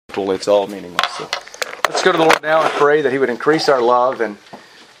it's all meaningless. So let's go to the Lord now and pray that He would increase our love and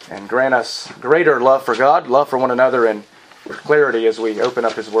grant us greater love for God, love for one another, and clarity as we open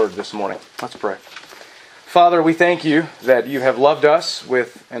up His Word this morning. Let's pray. Father, we thank You that You have loved us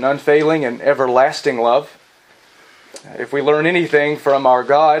with an unfailing and everlasting love. If we learn anything from our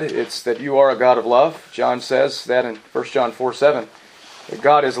God, it's that You are a God of love. John says that in 1 John 4:7, that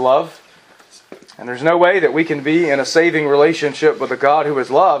God is love. And there's no way that we can be in a saving relationship with a God who is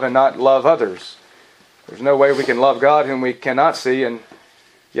love and not love others. There's no way we can love God whom we cannot see and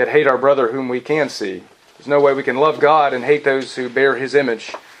yet hate our brother whom we can see. There's no way we can love God and hate those who bear His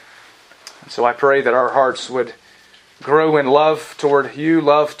image. And so I pray that our hearts would grow in love toward You,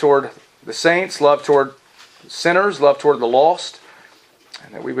 love toward the saints, love toward sinners, love toward the lost,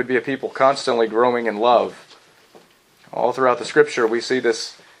 and that we would be a people constantly growing in love. All throughout the Scripture we see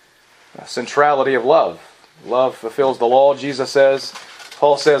this centrality of love. Love fulfills the law, Jesus says.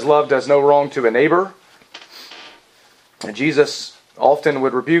 Paul says love does no wrong to a neighbor. And Jesus often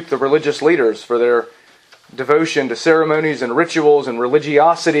would rebuke the religious leaders for their devotion to ceremonies and rituals and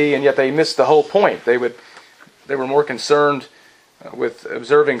religiosity, and yet they missed the whole point. They were more concerned with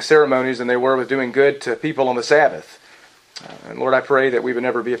observing ceremonies than they were with doing good to people on the Sabbath. And Lord, I pray that we would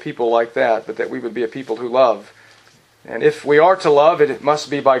never be a people like that, but that we would be a people who love. And if we are to love, it must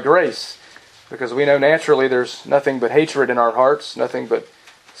be by grace, because we know naturally there's nothing but hatred in our hearts, nothing but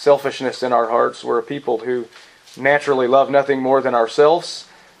selfishness in our hearts. We're a people who naturally love nothing more than ourselves,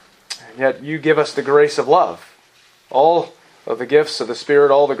 and yet You give us the grace of love. All of the gifts of the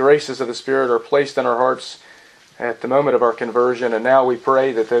Spirit, all the graces of the Spirit are placed in our hearts at the moment of our conversion, and now we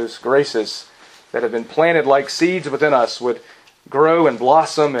pray that those graces that have been planted like seeds within us would grow and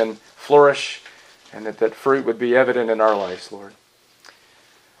blossom and flourish, and that fruit would be evident in our lives, Lord.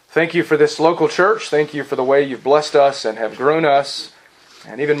 Thank You for this local church. Thank You for the way You've blessed us and have grown us,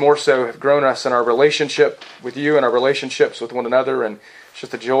 and even more so have grown us in our relationship with You and our relationships with one another. And it's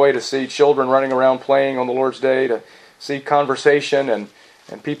just a joy to see children running around playing on the Lord's Day, to see conversation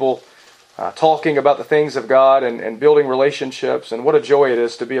and people talking about the things of God and building relationships. And what a joy it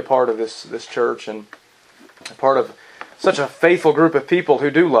is to be a part of this church and a part of such a faithful group of people who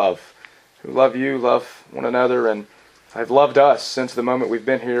do love. Who love You, love one another, and have loved us since the moment we've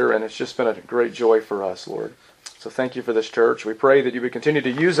been here, and it's just been a great joy for us, Lord. So thank You for this church. We pray that You would continue to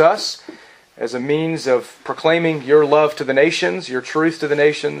use us as a means of proclaiming Your love to the nations, Your truth to the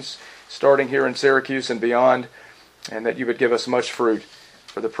nations, starting here in Syracuse and beyond, and that You would give us much fruit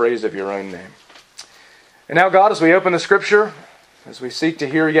for the praise of Your own name. And now, God, as we open the Scripture, as we seek to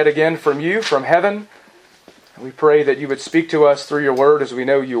hear yet again from You, from heaven, we pray that You would speak to us through Your Word as we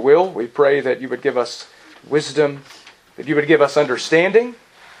know You will. We pray that You would give us wisdom, that You would give us understanding.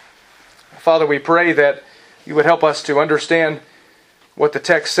 Father, we pray that You would help us to understand what the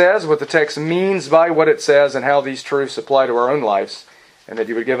text says, what the text means by what it says, and how these truths apply to our own lives, and that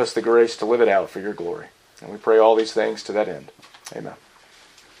You would give us the grace to live it out for Your glory. And we pray all these things to that end. Amen.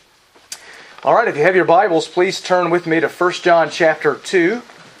 All right, if you have your Bibles, please turn with me to 1 John chapter 2.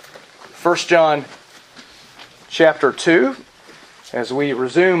 1 John chapter 2, as we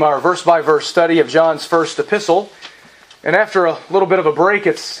resume our verse-by-verse study of John's first epistle. And after a little bit of a break,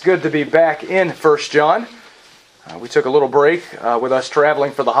 it's good to be back in 1 John. We took a little break with us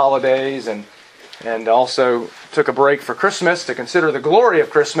traveling for the holidays, and also took a break for Christmas to consider the glory of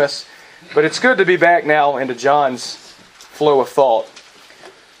Christmas. But it's good to be back now into John's flow of thought.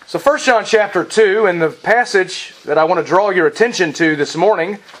 So 1 John chapter 2, and the passage that I want to draw your attention to this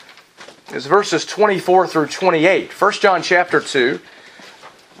morning is verses 24 through 28. 1 John chapter 2,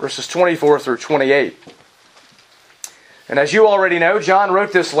 verses 24 through 28. And as you already know, John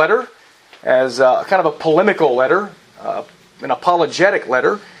wrote this letter as kind of a polemical letter, an apologetic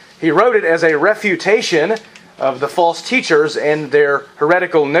letter. He wrote it as a refutation of the false teachers and their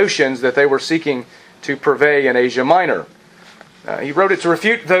heretical notions that they were seeking to purvey in Asia Minor. He wrote it to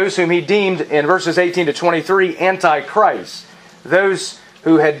refute those whom he deemed in verses 18 to 23 antichrist, those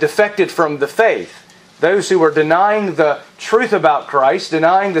who had defected from the faith, those who were denying the truth about Christ,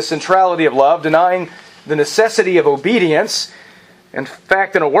 denying the centrality of love, denying the necessity of obedience. In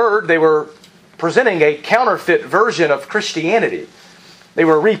fact, in a word, they were presenting a counterfeit version of Christianity. They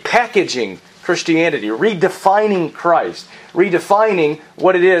were repackaging Christianity, redefining Christ, redefining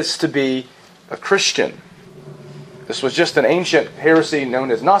what it is to be a Christian. This was just an ancient heresy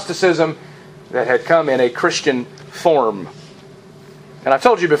known as Gnosticism that had come in a Christian form. And I've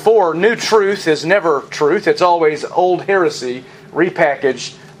told you before, new truth is never truth. It's always old heresy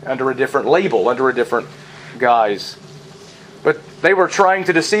repackaged under a different label, under a different guise. But they were trying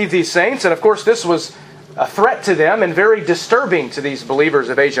to deceive these saints, and of course this was a threat to them and very disturbing to these believers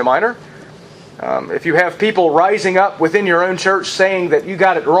of Asia Minor. If you have people rising up within your own church saying that you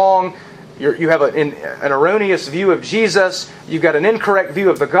got it wrong, you have an erroneous view of Jesus, you've got an incorrect view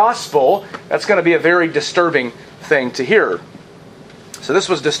of the gospel, that's going to be a very disturbing thing to hear. So this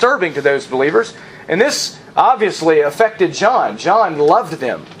was disturbing to those believers, and this obviously affected John. John loved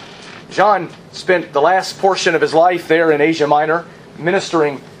them. John spent the last portion of his life there in Asia Minor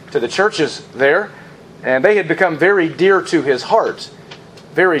ministering to the churches there, and they had become very dear to his heart,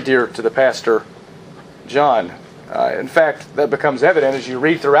 very dear to the pastor John. In fact, that becomes evident as you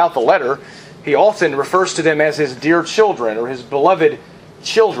read throughout the letter. He often refers to them as his dear children or his beloved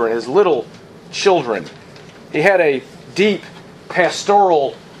children, his little children. He had a deep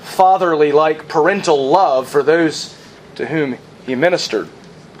pastoral, fatherly-like parental love for those to whom he ministered.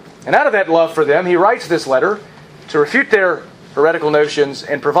 And out of that love for them, he writes this letter to refute their heretical notions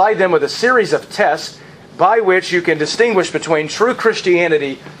and provide them with a series of tests by which you can distinguish between true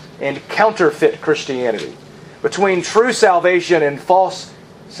Christianity and counterfeit Christianity, between true salvation and false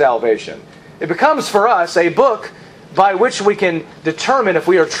salvation. It becomes for us a book by which we can determine if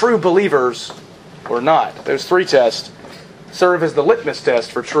we are true believers or not. Those three tests serve as the litmus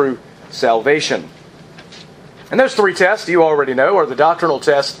test for true salvation. And those three tests, you already know, are the doctrinal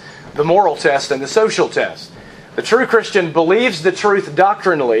test, the moral test, and the social test. The true Christian believes the truth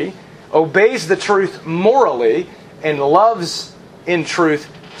doctrinally, obeys the truth morally, and loves in truth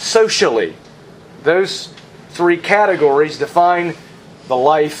socially. Those three categories define the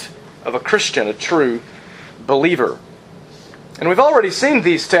life of a Christian, a true believer. And we've already seen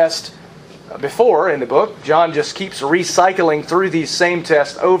these tests before in the book. John just keeps recycling through these same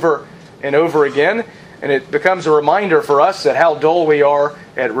tests over and over again, and it becomes a reminder for us that how dull we are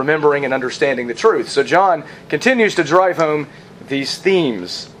at remembering and understanding the truth. So John continues to drive home these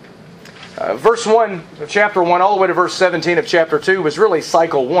themes. Verse 1 of chapter 1 all the way to verse 17 of chapter 2 was really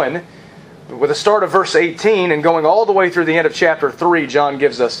cycle 1. With the start of verse 18 and going all the way through the end of chapter 3, John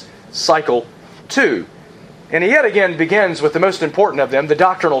gives us cycle 2. And he yet again begins with the most important of them, the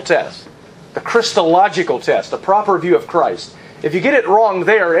doctrinal test, the Christological test, a proper view of Christ. If you get it wrong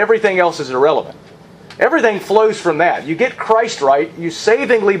there, everything else is irrelevant. Everything flows from that. You get Christ right, you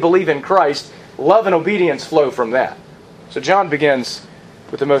savingly believe in Christ, love and obedience flow from that. So John begins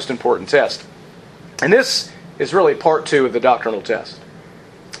with the most important test. And this is really part 2 of the doctrinal test.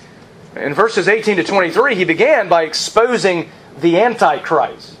 In verses 18 to 23, he began by exposing the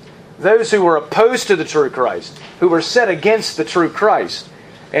Antichrist, those who were opposed to the true Christ, who were set against the true Christ.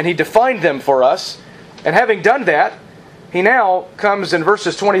 And he defined them for us. And having done that, he now comes in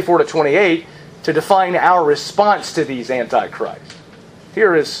verses 24 to 28 to define our response to these Antichrists.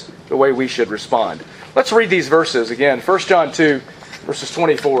 Here is the way we should respond. Let's read these verses again. 1 John 2, verses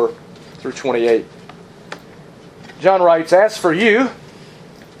 24 through 28. John writes, As for you,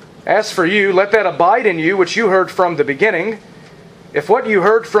 let that abide in you which you heard from the beginning. If what you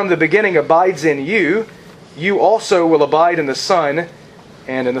heard from the beginning abides in you, you also will abide in the Son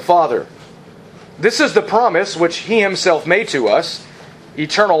and in the Father. This is the promise which He Himself made to us,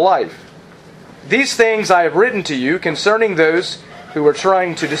 eternal life. These things I have written to you concerning those who are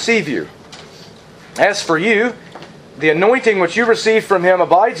trying to deceive you. As for you, the anointing which you received from Him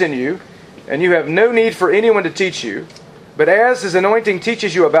abides in you, and you have no need for anyone to teach you. But as His anointing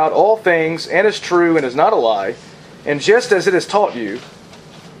teaches you about all things, and is true and is not a lie, and just as it has taught you,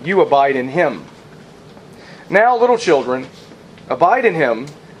 you abide in Him. Now, little children, abide in Him,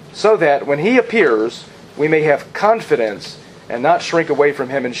 so that when He appears, we may have confidence and not shrink away from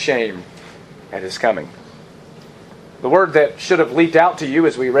Him in shame at His coming. The word that should have leaped out to you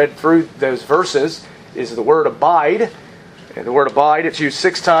as we read through those verses is the word abide. And the word abide, it's used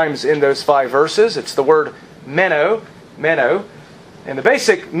 6 times in those 5 verses. It's the word meno. And the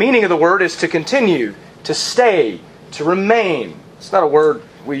basic meaning of the word is to continue, to stay, to remain. It's not a word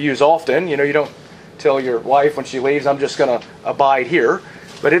we use often. You don't tell your wife when she leaves, I'm just going to abide here.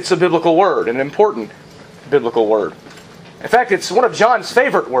 But it's a biblical word, an important biblical word. In fact, it's one of John's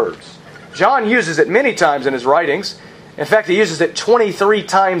favorite words. John uses it many times in his writings. In fact, he uses it 23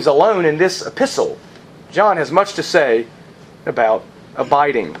 times alone in this epistle. John has much to say about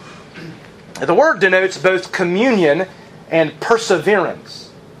abiding. The word denotes both communion and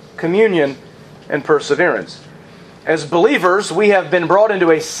perseverance. Communion and perseverance. As believers, we have been brought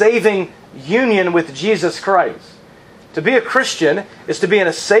into a saving union with Jesus Christ. To be a Christian is to be in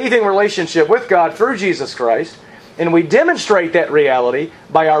a saving relationship with God through Jesus Christ, and we demonstrate that reality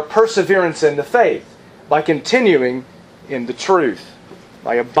by our perseverance in the faith, by continuing in the truth,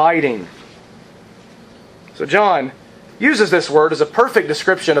 by abiding. So John uses this word as a perfect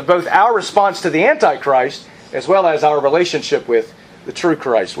description of both our response to the Antichrist as well as our relationship with the true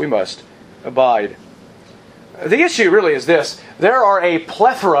Christ. We must abide. The issue really is this. There are a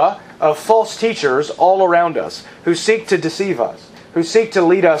plethora of false teachers all around us who seek to deceive us, who seek to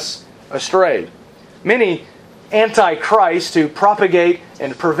lead us astray. Many antichrists who propagate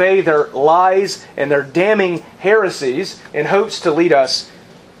and purvey their lies and their damning heresies in hopes to lead us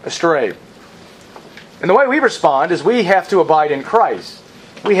astray. And the way we respond is we have to abide in Christ.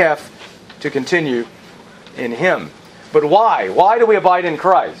 We have to continue in Him. But why? Why do we abide in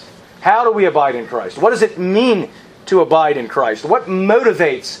Christ? How do we abide in Christ? What does it mean to abide in Christ? What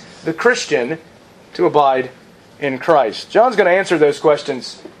motivates the Christian to abide in Christ? John's going to answer those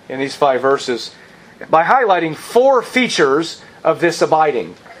questions in these 5 verses by highlighting 4 features of this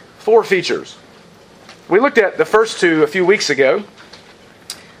abiding. 4 features. We looked at the first 2 a few weeks ago,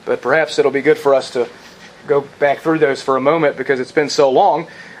 but perhaps it'll be good for us to go back through those for a moment because it's been so long.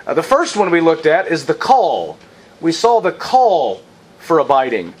 The first one we looked at is the call. We saw the call for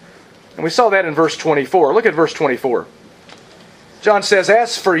abiding. And we saw that in verse 24. Look at verse 24. John says,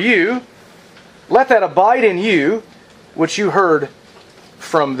 "As for you, let that abide in you which you heard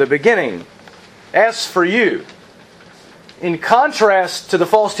from the beginning." As for you. In contrast to the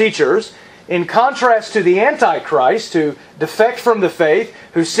false teachers, in contrast to the Antichrist who defect from the faith,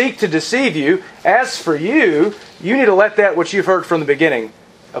 who seek to deceive you, as for you, you need to let that which you've heard from the beginning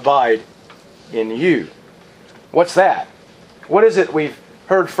abide in you. What's that? What is it we've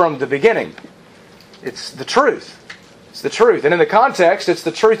heard from the beginning? It's the truth. It's the truth. And in the context, it's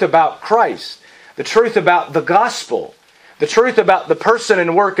the truth about Christ, the truth about the gospel, the truth about the person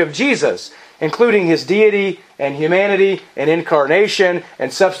and work of Jesus, including His deity and humanity and incarnation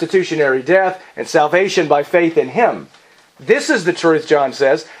and substitutionary death and salvation by faith in Him. This is the truth, John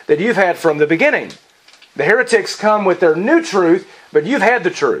says, that you've had from the beginning. The heretics come with their new truth, but you've had the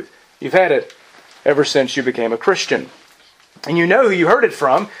truth. You've had it ever since you became a Christian. And you know who you heard it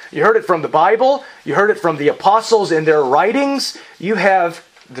from. You heard it from the Bible. You heard it from the apostles in their writings. You have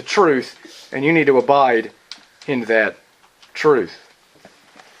the truth, and you need to abide in that truth.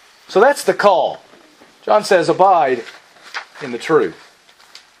 So that's the call. John says, abide in the truth.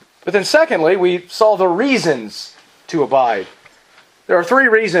 But then secondly, we saw the reasons to abide. There are 3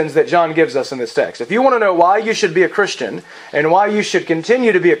 reasons that John gives us in this text. If you want to know why you should be a Christian and why you should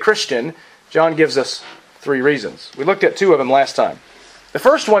continue to be a Christian, John gives us 3 reasons. We looked at 2 of them last time. The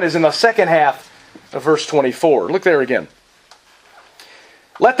first one is in the second half of verse 24. Look there again.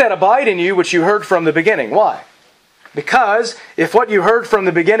 Let that abide in you which you heard from the beginning. Why? Because if what you heard from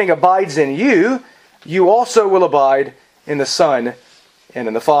the beginning abides in you, you also will abide in the Son and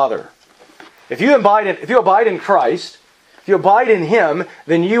in the Father. If you abide in Christ, if you abide in Him,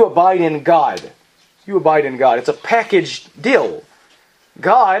 then you abide in God. You abide in God. It's a packaged deal.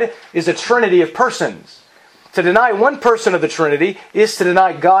 God is a trinity of persons. To deny one person of the Trinity is to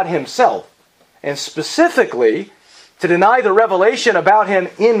deny God Himself. And specifically, to deny the revelation about Him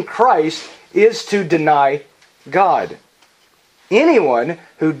in Christ is to deny God. Anyone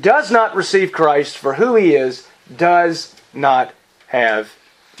who does not receive Christ for who He is does not have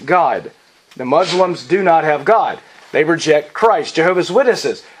God. The Muslims do not have God. They reject Christ. Jehovah's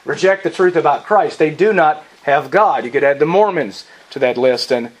Witnesses reject the truth about Christ. They do not have God. You could add the Mormons to that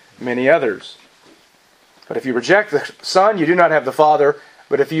list and many others. But if you reject the Son, you do not have the Father.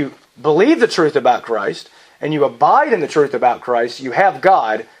 But if you believe the truth about Christ and you abide in the truth about Christ, you have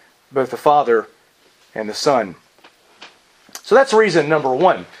God, both the Father and the Son. So that's reason number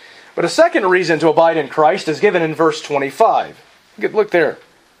 1. But a second reason to abide in Christ is given in verse 25. Look there,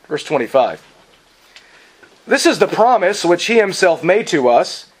 verse 25. This is the promise which He Himself made to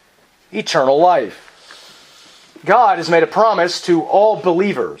us, eternal life. God has made a promise to all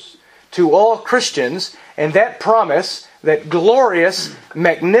believers, to all Christians, and that promise, that glorious,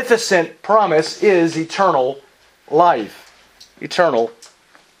 magnificent promise, is eternal life. Eternal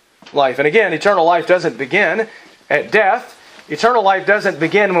life. And again, eternal life doesn't begin at death. Eternal life doesn't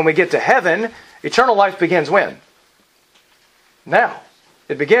begin when we get to heaven. Eternal life begins when? Now.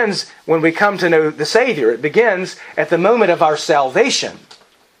 It begins when we come to know the Savior. It begins at the moment of our salvation.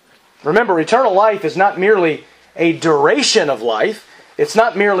 Remember, eternal life is not merely a duration of life. It's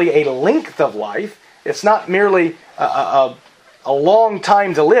not merely a length of life. It's not merely a long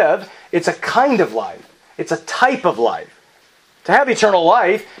time to live. It's a kind of life. It's a type of life. To have eternal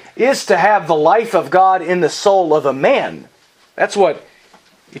life is to have the life of God in the soul of a man. That's what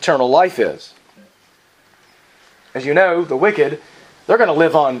eternal life is. As you know, the wicked, they're going to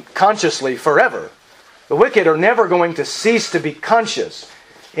live on consciously forever. The wicked are never going to cease to be conscious.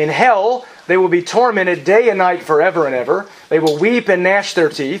 In hell, They will be tormented day and night forever and ever. They will weep and gnash their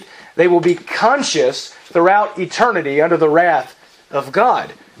teeth. They will be conscious throughout eternity under the wrath of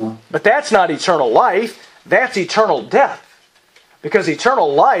God. But that's not eternal life. That's eternal death. Because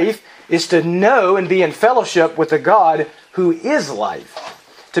eternal life is to know and be in fellowship with the God who is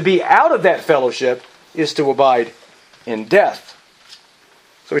life. To be out of that fellowship is to abide in death.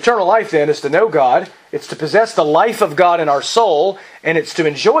 So eternal life then is to know God, it's to possess the life of God in our soul, and it's to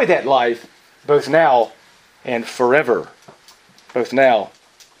enjoy that life both now and forever. Both now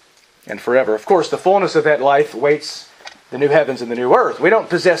and forever. Of course, the fullness of that life waits the new heavens and the new earth. We don't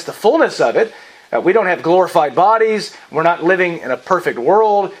possess the fullness of it. We don't have glorified bodies. We're not living in a perfect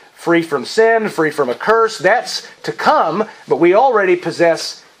world, free from sin, free from a curse. That's to come, but we already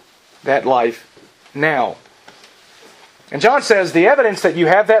possess that life now. And John says the evidence that you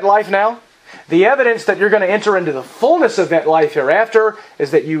have that life now, the evidence that you're going to enter into the fullness of that life hereafter,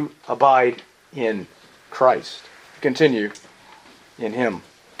 is that you abide in Christ. Continue in Him.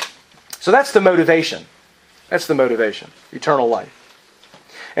 So that's the motivation. That's the motivation. Eternal life.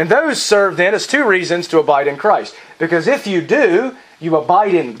 And those serve then as two reasons to abide in Christ. Because if you do, you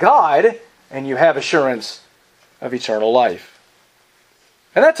abide in God and you have assurance of eternal life.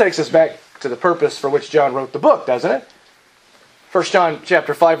 And that takes us back to the purpose for which John wrote the book, doesn't it? 1 John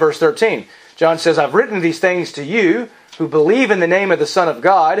chapter 5, verse 13. John says, I've written these things to you who believe in the name of the Son of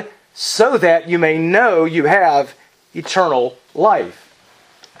God, so that you may know you have eternal life.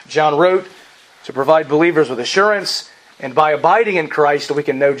 John wrote to provide believers with assurance, and by abiding in Christ, we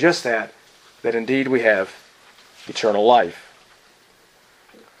can know just that indeed we have eternal life.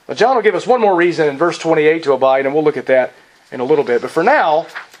 Well, John will give us one more reason in verse 28 to abide, and we'll look at that in a little bit. But for now,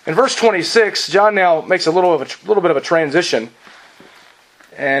 in verse 26, John now makes a little bit of a transition,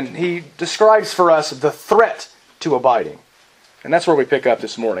 and he describes for us the threat to abiding. And that's where we pick up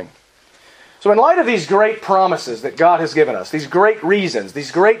this morning. So in light of these great promises that God has given us, these great reasons,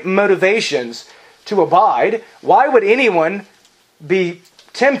 these great motivations to abide, why would anyone be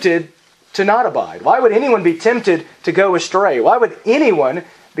tempted to not abide? Why would anyone be tempted to go astray? Why would anyone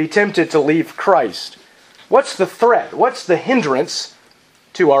be tempted to leave Christ? What's the threat? What's the hindrance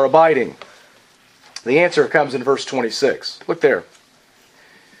to our abiding? The answer comes in verse 26. Look there.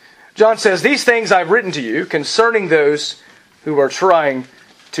 John says, these things I've written to you concerning those who are trying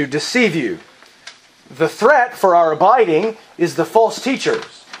to deceive you. The threat for our abiding is the false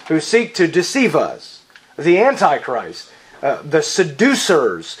teachers who seek to deceive us, the Antichrist, the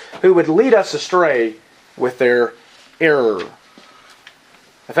seducers who would lead us astray with their error.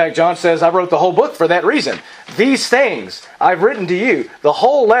 In fact, John says, I wrote the whole book for that reason. These things I've written to you. The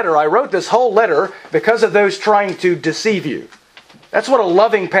whole letter, I wrote this whole letter because of those trying to deceive you. That's what a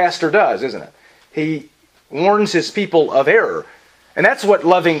loving pastor does, isn't it? He warns his people of error. And that's what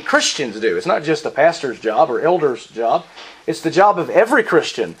loving Christians do. It's not just a pastor's job or elder's job. It's the job of every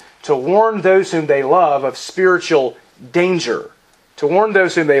Christian to warn those whom they love of spiritual danger. To warn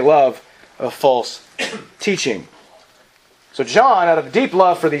those whom they love of false teaching. So John, out of deep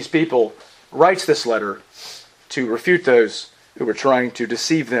love for these people, writes this letter to refute those who were trying to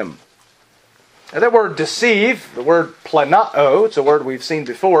deceive them. Now that word deceive, the word planao, it's a word we've seen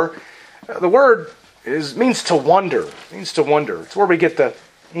before. The word means to wonder. It means to wonder. It's where we get the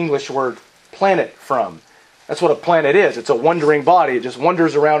English word planet from. That's what a planet is. It's a wandering body. It just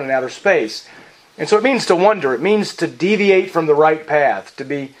wanders around in outer space. And so it means to wonder. It means to deviate from the right path, to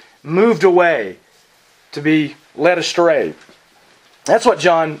be moved away, to be led astray. That's what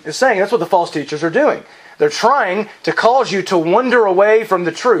John is saying. That's what the false teachers are doing. They're trying to cause you to wander away from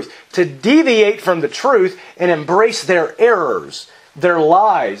the truth, to deviate from the truth and embrace their errors, their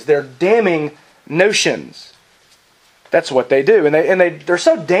lies, their damning notions. That's what they do. And they're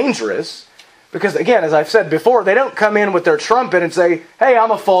so dangerous because, again, as I've said before, they don't come in with their trumpet and say, hey, I'm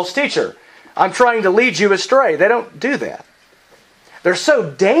a false teacher. I'm trying to lead you astray. They don't do that. They're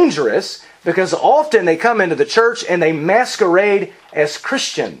so dangerous because often they come into the church and they masquerade as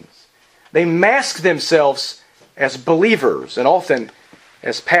Christians. They mask themselves as believers and often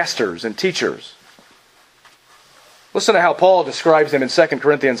as pastors and teachers. Listen to how Paul describes them in 2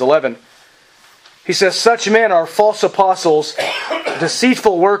 Corinthians 11. He says, such men are false apostles,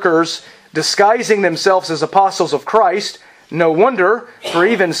 deceitful workers, disguising themselves as apostles of Christ. No wonder, for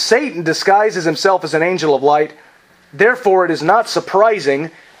even Satan disguises himself as an angel of light. Therefore it is not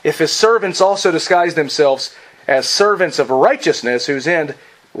surprising if his servants also disguise themselves as servants of righteousness, whose end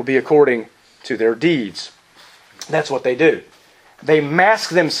will be according to their deeds. That's what they do. They mask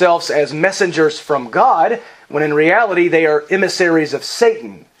themselves as messengers from God, when in reality they are emissaries of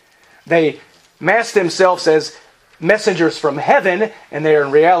Satan. They mask themselves as messengers from heaven, and they are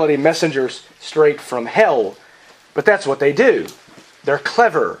in reality messengers straight from hell. But that's what they do. They're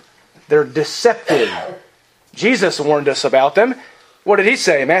clever. They're deceptive. Jesus warned us about them. What did he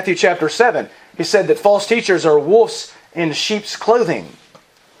say in Matthew chapter 7? He said that false teachers are wolves in sheep's clothing.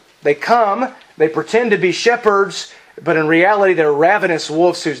 They come, they pretend to be shepherds, but in reality they're ravenous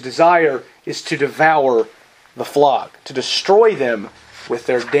wolves whose desire is to devour the flock, to destroy them with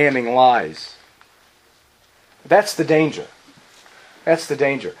their damning lies. That's the danger. That's the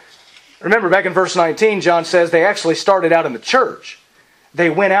danger. Remember, back in verse 19, John says they actually started out in the church. They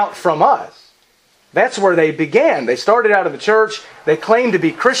went out from us. That's where they began. They started out in the church. They claimed to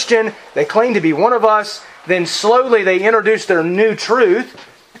be Christian. They claimed to be one of us. Then slowly they introduced their new truth,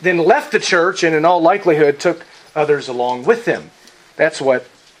 then left the church, and in all likelihood took others along with them. That's what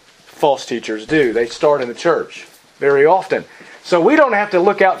false teachers do. They start in the church very often. So we don't have to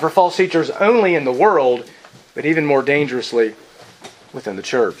look out for false teachers only in the world, but even more dangerously within the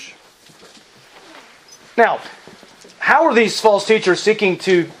church. Now, how are these false teachers seeking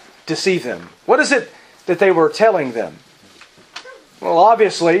to deceive them? What is it that they were telling them? Well,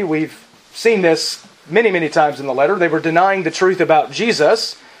 obviously, we've seen this many, many times in the letter. They were denying the truth about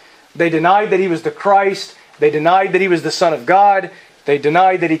Jesus. They denied that He was the Christ. They denied that He was the Son of God. They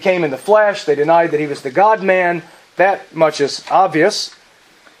denied that He came in the flesh. They denied that He was the God-man. That much is obvious.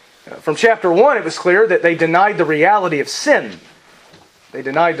 From chapter 1, it was clear that they denied the reality of sin. They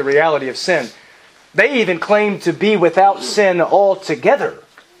denied the reality of sin. They even claimed to be without sin altogether.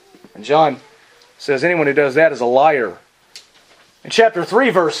 And John says anyone who does that is a liar. In chapter 3,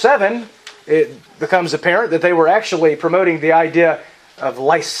 verse 7, it becomes apparent that they were actually promoting the idea of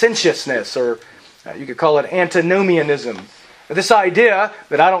licentiousness, or you could call it antinomianism. This idea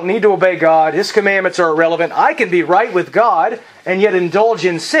that I don't need to obey God, His commandments are irrelevant, I can be right with God and yet indulge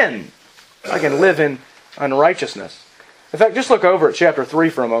in sin. I can live in unrighteousness. In fact, just look over at chapter 3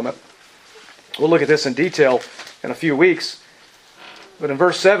 for a moment. We'll look at this in detail in a few weeks. But in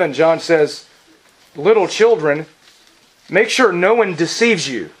verse 7, John says, little children, make sure no one deceives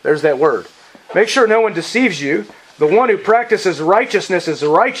you. There's that word. Make sure no one deceives you. The one who practices righteousness is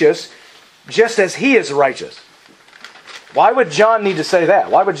righteous, just as he is righteous. Why would John need to say that?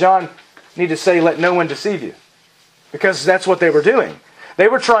 Why would John need to say, let no one deceive you? Because that's what they were doing. They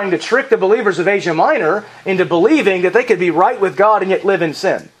were trying to trick the believers of Asia Minor into believing that they could be right with God and yet live in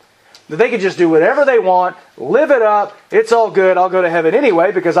sin. That they could just do whatever they want, live it up, it's all good, I'll go to heaven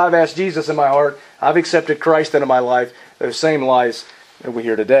anyway because I've asked Jesus in my heart, I've accepted Christ into my life. Those same lies that we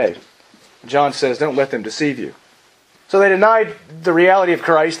hear today. John says, don't let them deceive you. So they denied the reality of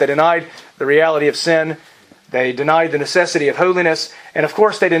Christ, they denied the reality of sin, they denied the necessity of holiness, and of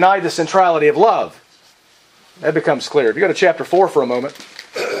course they denied the centrality of love. That becomes clear. If you go to chapter 4 for a moment,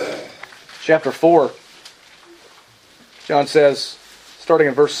 chapter 4, John says, starting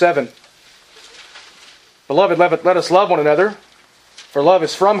in verse 7, Beloved, let us love one another, for love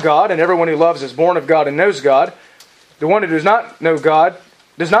is from God, and everyone who loves is born of God and knows God. The one who does not know God,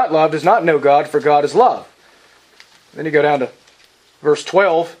 does not love, does not know God, for God is love. Then you go down to verse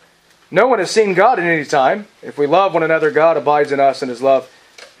 12. No one has seen God at any time. If we love one another, God abides in us, and His love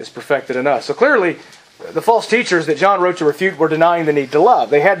is perfected in us. So clearly, the false teachers that John wrote to refute were denying the need to love.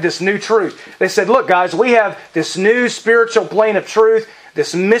 They had this new truth. They said, look guys, we have this new spiritual plane of truth,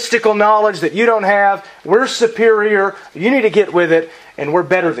 this mystical knowledge that you don't have. We're superior. You need to get with it, and we're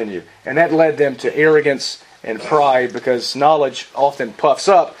better than you. And that led them to arrogance and pride, because knowledge often puffs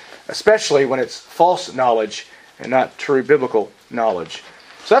up, especially when it's false knowledge and not true biblical knowledge.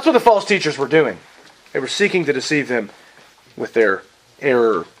 So that's what the false teachers were doing. They were seeking to deceive them with their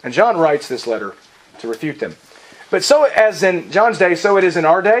error. And John writes this letter to refute them. But so as in John's day, so it is in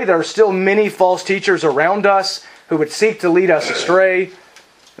our day. There are still many false teachers around us who would seek to lead us astray.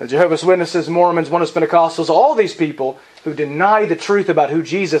 The Jehovah's Witnesses, Mormons, Oneness Pentecostals, all these people who deny the truth about who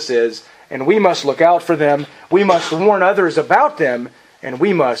Jesus is, and we must look out for them. We must warn others about them, and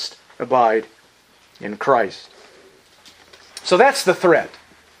we must abide in Christ. So that's the threat.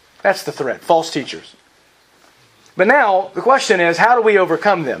 That's the threat, false teachers. But now, the question is, how do we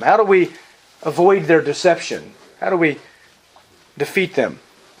overcome them? How do we avoid their deception? How do we defeat them?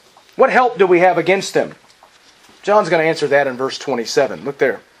 What help do we have against them? John's going to answer that in verse 27. Look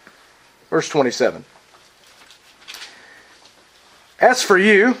there. Verse 27. As for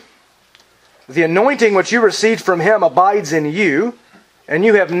you, the anointing which you received from Him abides in you, and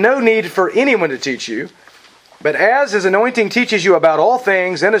you have no need for anyone to teach you. But as His anointing teaches you about all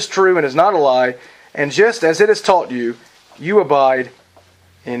things, and is true and is not a lie, and just as it has taught you, you abide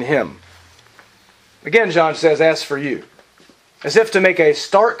in Him. Again, John says, as for you. As if to make a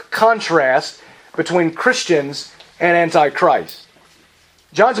stark contrast between Christians and Antichrist.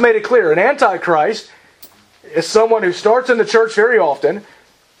 John's made it clear. An Antichrist is someone who starts in the church very often,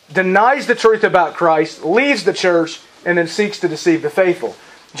 denies the truth about Christ, leaves the church, and then seeks to deceive the faithful.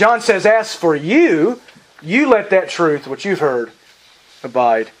 John says, as for you, you let that truth, which you've heard,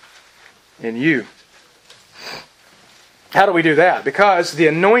 abide in you. How do we do that? Because the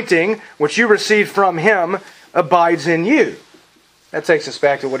anointing which you received from Him abides in you. That takes us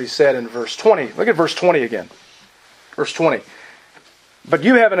back to what he said in verse 20. Look at verse 20 again. Verse 20. But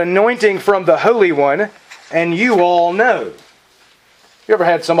you have an anointing from the Holy One, and you all know. You ever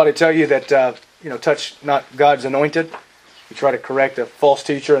had somebody tell you that, touch not God's anointed? You try to correct a false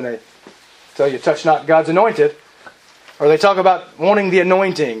teacher and they tell you, touch not God's anointed. Or they talk about wanting the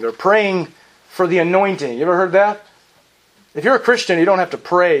anointing or praying for the anointing. You ever heard that? If you're a Christian, you don't have to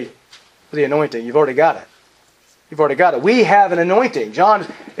pray for the anointing. You've already got it. You've already got it. We have an anointing. John,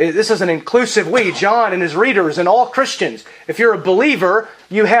 this is an inclusive we. John and his readers and all Christians. If you're a believer,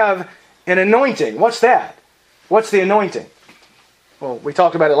 you have an anointing. What's that? What's the anointing? Well, we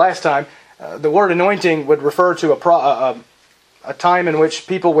talked about it last time. The word anointing would refer to a time in which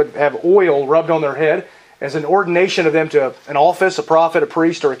people would have oil rubbed on their head as an ordination of them to an office, a prophet, a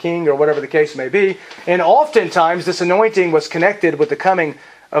priest, or a king, or whatever the case may be. And oftentimes this anointing was connected with the coming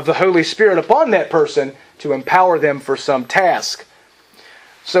of the Holy Spirit upon that person to empower them for some task.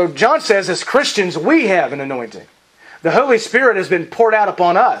 So John says, as Christians, we have an anointing. The Holy Spirit has been poured out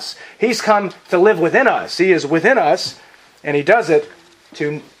upon us. He's come to live within us. He is within us, and He does it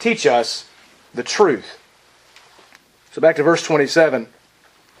to teach us the truth. So back to verse 27.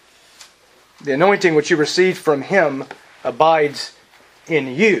 The anointing which you received from Him abides in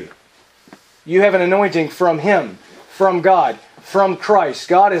you. You have an anointing from Him, from God, from Christ.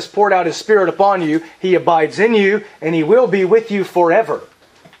 God has poured out His Spirit upon you. He abides in you, and He will be with you forever.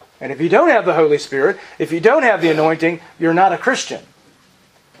 And if you don't have the Holy Spirit, if you don't have the anointing, you're not a Christian.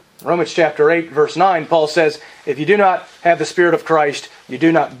 Romans chapter 8, verse 9, Paul says, if you do not have the Spirit of Christ, you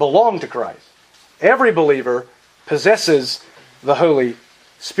do not belong to Christ. Every believer possesses the Holy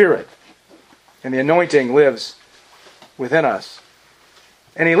Spirit. And the anointing lives within us.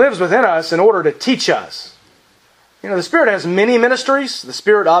 And He lives within us in order to teach us. The Spirit has many ministries. The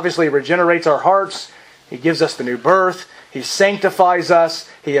Spirit obviously regenerates our hearts. He gives us the new birth. He sanctifies us.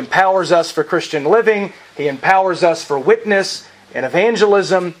 He empowers us for Christian living. He empowers us for witness and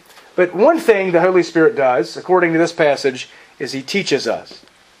evangelism. But one thing the Holy Spirit does, according to this passage, is He teaches us.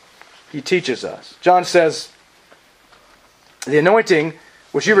 He teaches us. John says, the anointing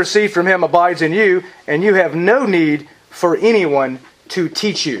which you received from Him abides in you, and you have no need for anyone to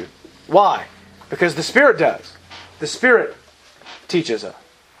teach you. Why? Because the Spirit does. The Spirit teaches us.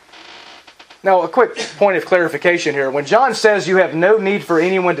 Now, a quick point of clarification here. When John says you have no need for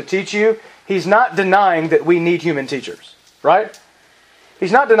anyone to teach you, he's not denying that we need human teachers. Right?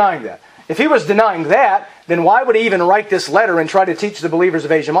 He's not denying that. If he was denying that, then why would he even write this letter and try to teach the believers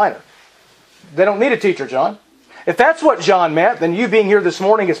of Asia Minor? They don't need a teacher, John. If that's what John meant, then you being here this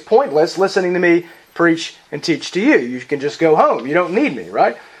morning is pointless, listening to me preach and teach to you. You can just go home. You don't need me,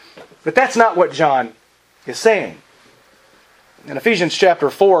 right? But that's not what John is saying. In Ephesians chapter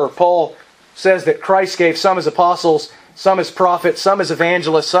 4, Paul says that Christ gave some as apostles, some as prophets, some as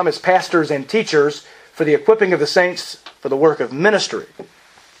evangelists, some as pastors and teachers for the equipping of the saints for the work of ministry.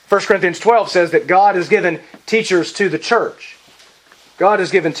 1 Corinthians 12 says that God has given teachers to the church. God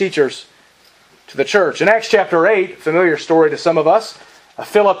has given teachers to the church. In Acts chapter 8, familiar story to some of us,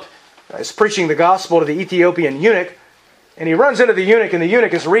 Philip is preaching the gospel to the Ethiopian eunuch, and he runs into the eunuch, and the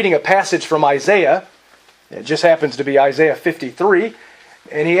eunuch is reading a passage from Isaiah. It just happens to be Isaiah 53.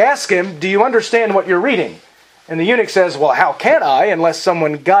 And he asks him, do you understand what you're reading? And the eunuch says, well, how can I unless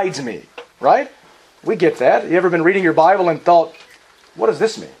someone guides me? Right? We get that. You ever been reading your Bible and thought, what does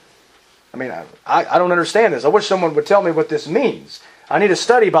this mean? I mean, I don't understand this. I wish someone would tell me what this means. I need a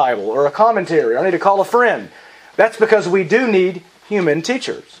study Bible or a commentary. I need to call a friend. That's because we do need human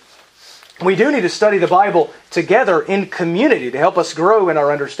teachers. We do need to study the Bible together in community to help us grow in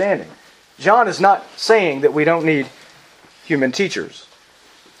our understanding. John is not saying that we don't need human teachers.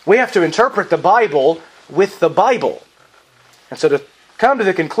 We have to interpret the Bible with the Bible. And so to come to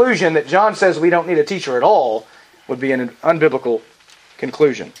the conclusion that John says we don't need a teacher at all would be an unbiblical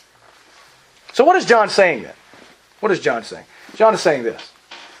conclusion. So what is John saying then? What is John saying? John is saying this.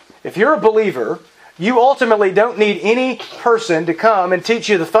 If you're a believer, you ultimately don't need any person to come and teach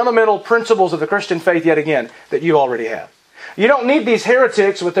you the fundamental principles of the Christian faith yet again that you already have. You don't need these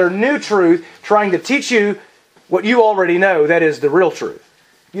heretics with their new truth trying to teach you what you already know, that is the real truth.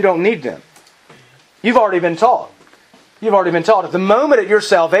 You don't need them. You've already been taught. You've already been taught. At the moment of your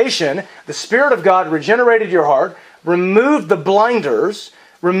salvation, the Spirit of God regenerated your heart, removed the blinders,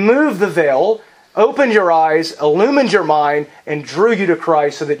 removed the veil, opened your eyes, illumined your mind, and drew you to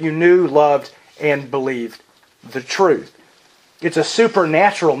Christ so that you knew, loved, and believed the truth. It's a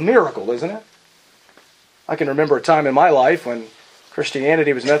supernatural miracle, isn't it? I can remember a time in my life when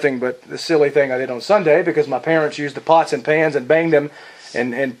Christianity was nothing but the silly thing I did on Sunday because my parents used the pots and pans and banged them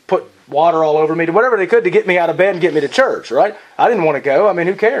and put water all over me, to whatever they could to get me out of bed and get me to church, right? I didn't want to go. I mean,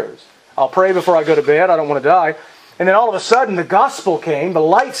 who cares? I'll pray before I go to bed. I don't want to die. And then all of a sudden the gospel came, the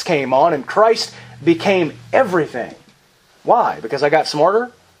lights came on, and Christ became everything. Why? Because I got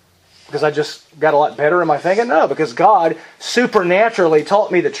smarter? Because I just got a lot better in my thinking? No, because God supernaturally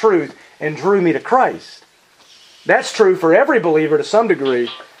taught me the truth and drew me to Christ. That's true for every believer to some degree.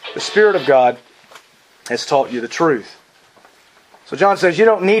 The Spirit of God has taught you the truth. So John says you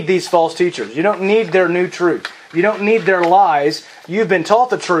don't need these false teachers. You don't need their new truth. You don't need their lies. You've been taught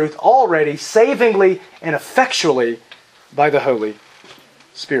the truth already, savingly and effectually by the Holy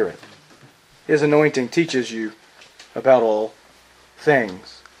Spirit. His anointing teaches you about all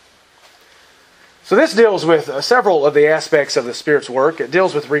things. So this deals with several of the aspects of the Spirit's work. It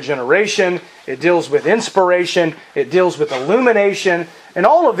deals with regeneration. It deals with inspiration. It deals with illumination. And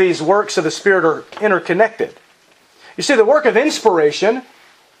all of these works of the Spirit are interconnected. You see, the work of inspiration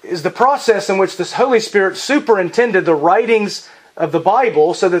is the process in which the Holy Spirit superintended the writings of the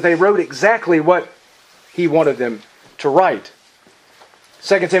Bible so that they wrote exactly what He wanted them to write.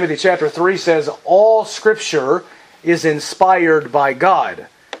 2 Timothy chapter 3 says, all Scripture is inspired by God.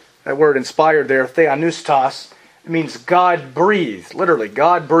 That word inspired there, theopneustos, it means God breathed. Literally,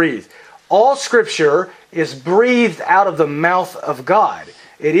 God breathed. All Scripture is breathed out of the mouth of God.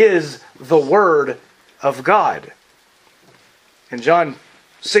 It is the Word of God. In John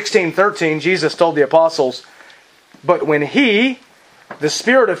 16:13, Jesus told the apostles, but when He, the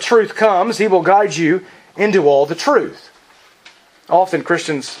Spirit of truth, comes, He will guide you into all the truth. Often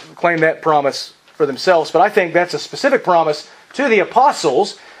Christians claim that promise for themselves, but I think that's a specific promise to the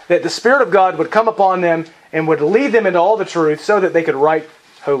apostles that the Spirit of God would come upon them and would lead them into all the truth so that they could write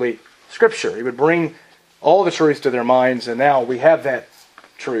Holy Scripture. He would bring all the truth to their minds, and now we have that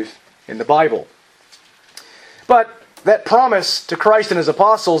truth in the Bible. But that promise to Christ and His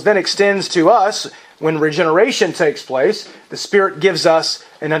apostles then extends to us when regeneration takes place. The Spirit gives us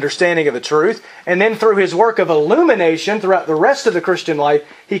an understanding of the truth, and then through His work of illumination throughout the rest of the Christian life,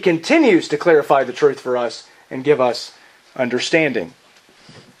 He continues to clarify the truth for us and give us understanding.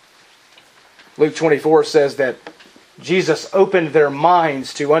 Luke 24 says that Jesus opened their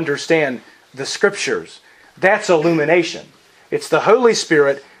minds to understand the Scriptures. That's illumination. It's the Holy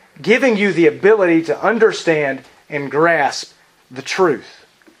Spirit giving you the ability to understand and grasp the truth.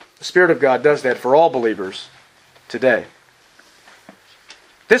 The Spirit of God does that for all believers today.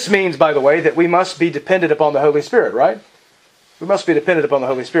 This means, by the way, that we must be dependent upon the Holy Spirit, right? We must be dependent upon the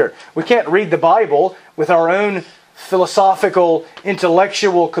Holy Spirit. We can't read the Bible with our own philosophical,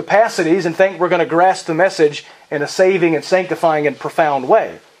 intellectual capacities and think we're going to grasp the message in a saving and sanctifying and profound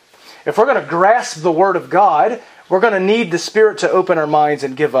way. If we're going to grasp the Word of God, we're going to need the Spirit to open our minds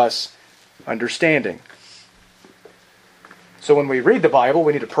and give us understanding. So when we read the Bible,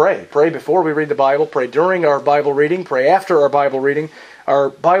 we need to pray. Pray before we read the Bible, pray during our Bible reading, pray after our Bible reading. Our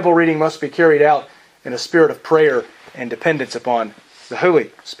Bible reading must be carried out in a spirit of prayer and dependence upon the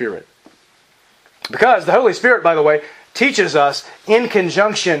Holy Spirit. Because the Holy Spirit, by the way, teaches us in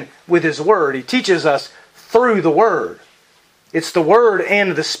conjunction with His Word. He teaches us through the Word. It's the Word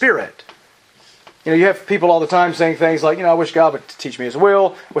and the Spirit. You know, you have people all the time saying things like, I wish God would teach me His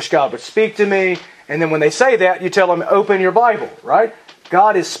will, wish God would speak to me. And then when they say that, you tell them, open your Bible, right?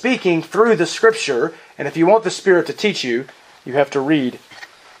 God is speaking through the Scripture, and if you want the Spirit to teach you, you have to read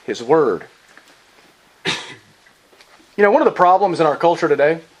His Word. One of the problems in our culture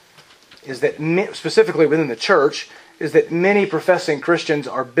today is that, specifically within the church, is that many professing Christians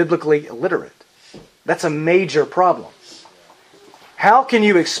are biblically illiterate. That's a major problem. How can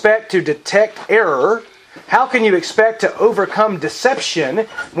you expect to detect error? How can you expect to overcome deception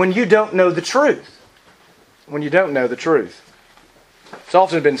when you don't know the truth? When you don't know the truth. It's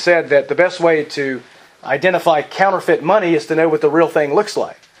often been said that the best way to identify counterfeit money is to know what the real thing looks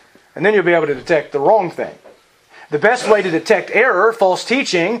like. And then you'll be able to detect the wrong thing. The best way to detect error, false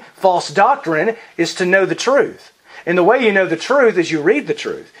teaching, false doctrine, is to know the truth. And the way you know the truth is you read the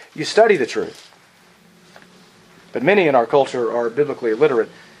truth. You study the truth. But many in our culture are biblically illiterate.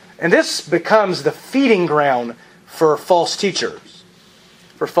 And this becomes the feeding ground for false teachers.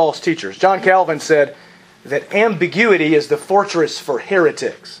 For false teachers. John Calvin said that ambiguity is the fortress for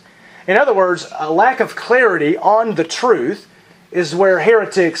heretics. In other words, a lack of clarity on the truth is where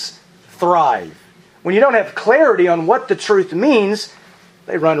heretics thrive. When you don't have clarity on what the truth means,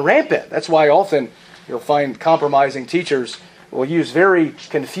 they run rampant. That's why often you'll find compromising teachers will use very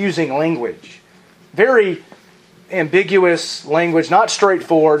confusing language, very ambiguous language, not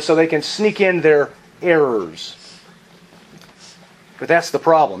straightforward, so they can sneak in their errors. But that's the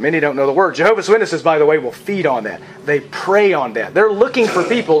problem. Many don't know the Word. Jehovah's Witnesses, by the way, will feed on that. They prey on that. They're looking for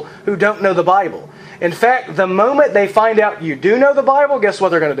people who don't know the Bible. In fact, the moment they find out you do know the Bible, guess what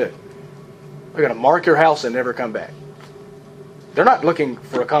they're going to do? They're going to mark your house and never come back. They're not looking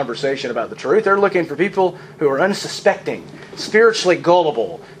for a conversation about the truth. They're looking for people who are unsuspecting, spiritually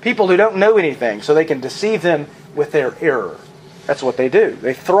gullible, people who don't know anything, so they can deceive them with their error. That's what they do.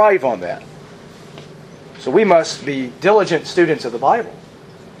 They thrive on that. So we must be diligent students of the Bible.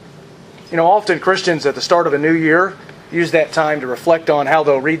 You know, often Christians at the start of a new year use that time to reflect on how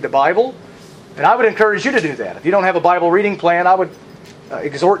they'll read the Bible. And I would encourage you to do that. If you don't have a Bible reading plan, I would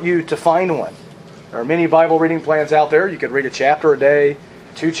exhort you to find one. There are many Bible reading plans out there. You could read a chapter a day,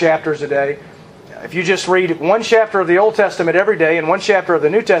 2 chapters a day. If you just read one chapter of the Old Testament every day and one chapter of the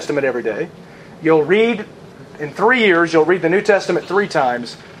New Testament every day, you'll read, in 3 years, you'll read the New Testament 3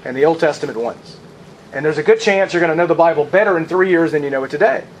 times and the Old Testament once. And there's a good chance you're going to know the Bible better in 3 years than you know it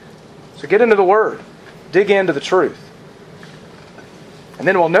today. So get into the Word. Dig into the truth. And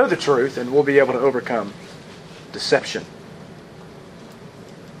then we'll know the truth and we'll be able to overcome deception.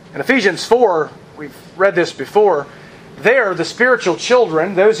 In Ephesians 4, we've read this before, there, the spiritual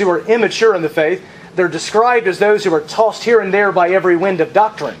children, those who are immature in the faith, they're described as those who are tossed here and there by every wind of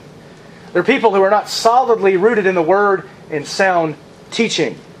doctrine. They're people who are not solidly rooted in the Word and sound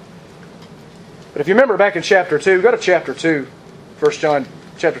teaching. But if you remember back in chapter 2, go to chapter 2, 1 John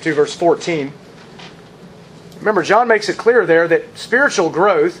chapter 2, verse 14. Remember, John makes it clear there that spiritual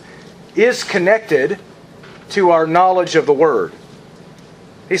growth is connected to our knowledge of the Word.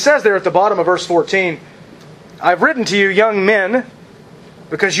 He says there at the bottom of verse 14, I've written to you, young men,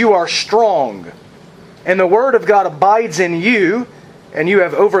 because you are strong, and the Word of God abides in you, and you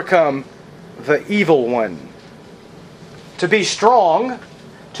have overcome the evil one. To be strong,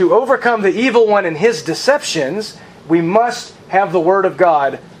 to overcome the evil one and his deceptions, we must have the Word of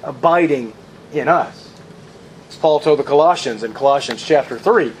God abiding in us. As Paul told the Colossians in Colossians chapter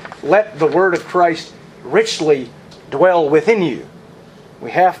 3, let the Word of Christ richly dwell within you.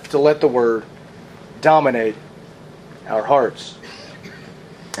 We have to let the Word dominate our hearts.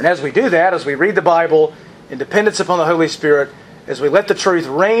 And as we do that, as we read the Bible in dependence upon the Holy Spirit, as we let the truth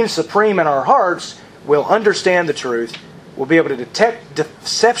reign supreme in our hearts, we'll understand the truth. We'll be able to detect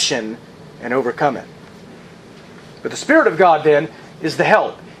deception and overcome it. But the Spirit of God then is the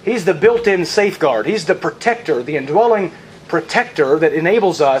help. He's the built-in safeguard. He's the protector, the indwelling protector that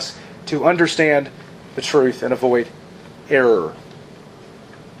enables us to understand the truth and avoid error.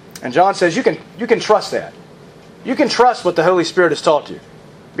 And John says you can trust that. You can trust what the Holy Spirit has taught you,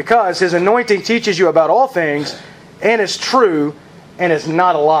 because His anointing teaches you about all things and is true and is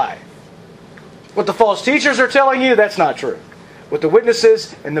not a lie. What the false teachers are telling you, that's not true. What the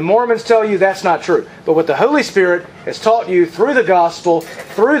witnesses and the Mormons tell you, that's not true. But what the Holy Spirit has taught you through the gospel,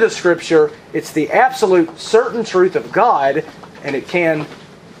 through the Scripture, it's the absolute certain truth of God, and it can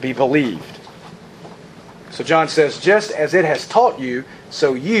be believed. So John says, just as it has taught you,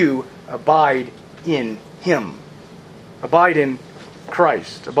 so you abide in Him. Abide in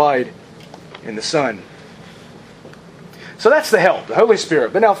Christ. Abide in the Son. So that's the help, the Holy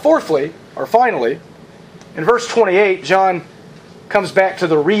Spirit. But now fourthly, or finally, in verse 28, John comes back to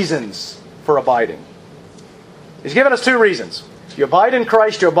the reasons for abiding. He's given us 2 reasons. If you abide in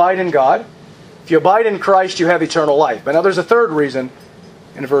Christ, you abide in God. If you abide in Christ, you have eternal life. But now there's a third reason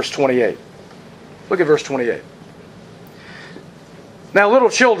in verse 28. Look at verse 28. Now, little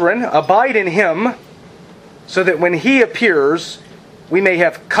children, abide in Him, so that when He appears, we may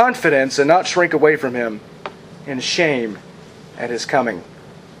have confidence and not shrink away from Him in shame at His coming.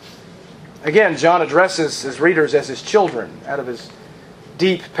 Again, John addresses his readers as His children out of His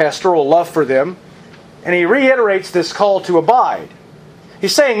deep pastoral love for them. And he reiterates this call to abide.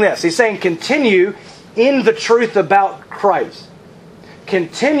 He's saying this. He's saying continue in the truth about Christ.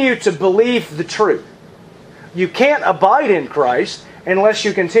 Continue to believe the truth. You can't abide in Christ unless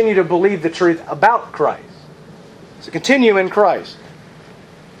you continue to believe the truth about Christ. So continue in Christ.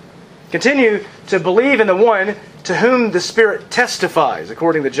 Continue to believe in the one to whom the Spirit testifies,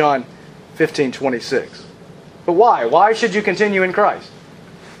 according to John 15:26. But why? Why should you continue in Christ?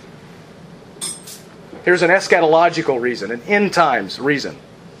 Here's an eschatological reason, an end times reason.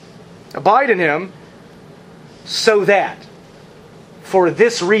 Abide in Him so that, for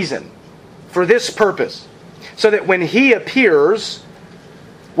this reason, for this purpose, so that when He appears,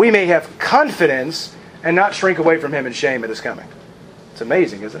 we may have confidence and not shrink away from Him in shame at His coming. It's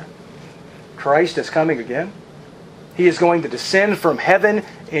amazing, isn't it? Christ is coming again. He is going to descend from heaven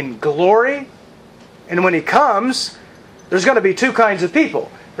in glory. And when He comes, there's going to be two kinds of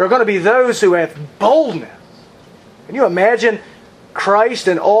people. There are going to be those who have boldness. Can you imagine Christ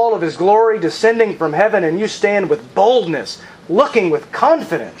in all of His glory descending from heaven, and you stand with boldness, looking with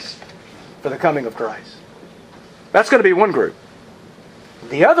confidence for the coming of Christ? That's going to be one group.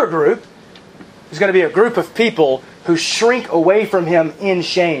 The other group is going to be a group of people who shrink away from Him in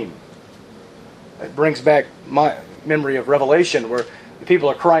shame. It brings back my memory of Revelation, where the people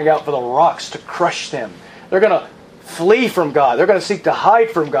are crying out for the rocks to crush them. They're going to flee from God. They're going to seek to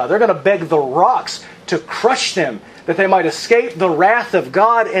hide from God. They're going to beg the rocks to crush them, that they might escape the wrath of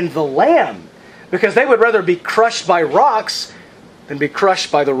God and the Lamb, because they would rather be crushed by rocks than be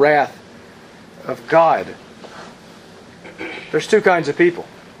crushed by the wrath of God. There's two kinds of people.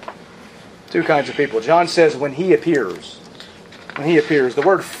 Two kinds of people. John says when He appears. When He appears. The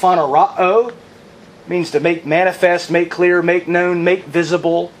word phanerao means to make manifest, make clear, make known, make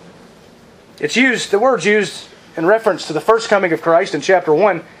visible. The word's used in reference to the first coming of Christ in chapter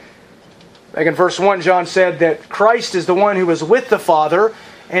 1. Back in verse 1, John said that Christ is the one who was with the Father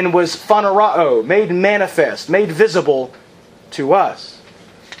and was phanerao, made manifest, made visible to us.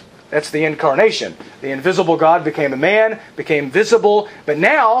 That's the incarnation. The invisible God became a man, became visible, but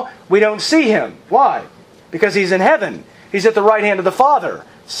now we don't see Him. Why? Because He's in heaven. He's at the right hand of the Father,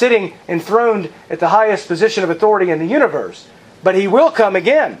 sitting enthroned at the highest position of authority in the universe. But He will come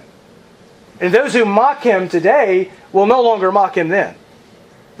again. And those who mock Him today will no longer mock Him then.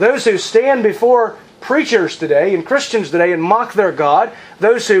 Those who stand before preachers today and Christians today and mock their God,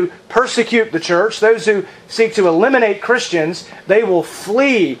 those who persecute the church, those who seek to eliminate Christians, they will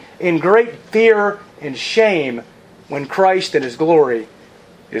flee in great fear and shame when Christ in His glory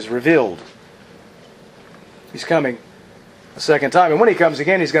is revealed. He's coming a second time. And when He comes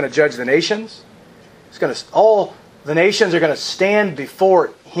again, He's going to judge the nations. All the nations are going to stand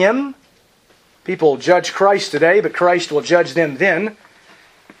before Him. People judge Christ today, but Christ will judge them then.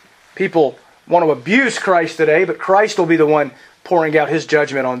 People want to abuse Christ today, but Christ will be the one pouring out His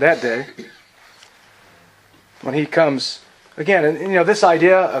judgment on that day. When He comes again, and this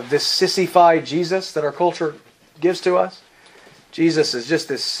idea of this sissified Jesus that our culture gives to us. Jesus is just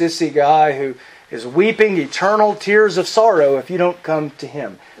this sissy guy who is weeping eternal tears of sorrow if you don't come to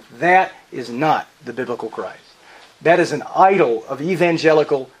Him. That is not the biblical Christ. That is an idol of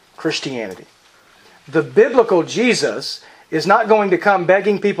evangelical Christianity. The biblical Jesus is not going to come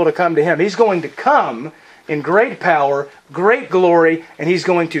begging people to come to Him. He's going to come in great power, great glory, and He's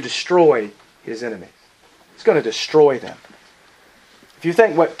going to destroy His enemies. He's going to destroy them. If you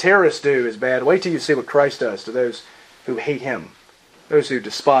think what terrorists do is bad, wait till you see what Christ does to those who hate Him, those who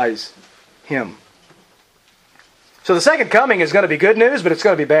despise Him. So the second coming is going to be good news, but it's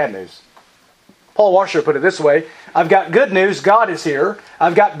going to be bad news. Paul Washer put it this way: I've got good news, God is here.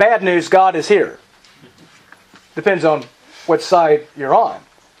 I've got bad news, God is here. Depends on what side you're on.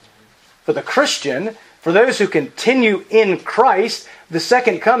 For the Christian, for those who continue in Christ, the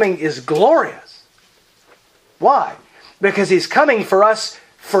second coming is glorious. Why? Because He's coming for us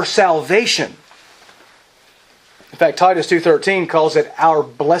for salvation. In fact, Titus 2:13 calls it our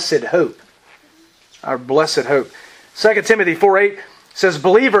blessed hope. Our blessed hope. 2 Timothy 4:8 says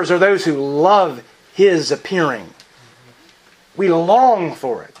believers are those who love His appearing. We long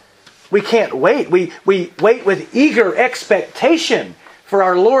for it. We can't wait. We wait with eager expectation for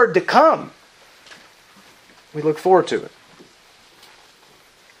our Lord to come. We look forward to it.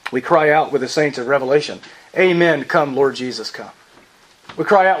 We cry out with the saints of Revelation, Amen, come Lord Jesus, come. We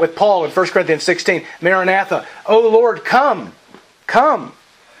cry out with Paul in 1 Corinthians 16, Maranatha, O Lord, come, come.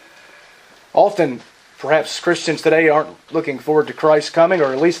 Often, perhaps Christians today aren't looking forward to Christ's coming,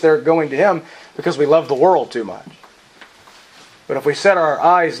 or at least they're going to Him because we love the world too much. But if we set our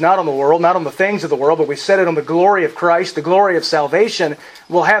eyes not on the world, not on the things of the world, but we set it on the glory of Christ, the glory of salvation,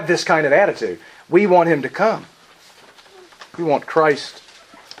 we'll have this kind of attitude. We want Him to come. We want Christ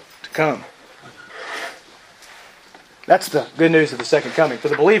to come. That's the good news of the second coming. For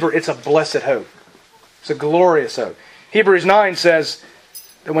the believer, it's a blessed hope. It's a glorious hope. Hebrews 9 says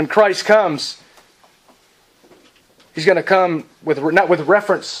that when Christ comes, He's going to come not with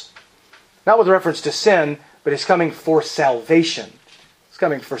reference to sin, but He's coming for salvation. He's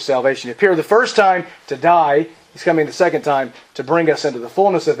coming for salvation. He appeared the first time to die. He's coming the second time to bring us into the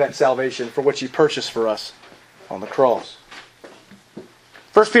fullness of that salvation for which He purchased for us on the cross.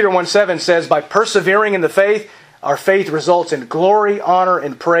 1 Peter 1:7 says, by persevering in the faith, our faith results in glory, honor,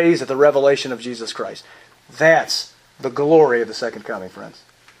 and praise at the revelation of Jesus Christ. That's the glory of the second coming, friends.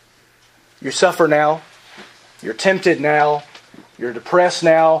 You suffer now. You're tempted now. You're depressed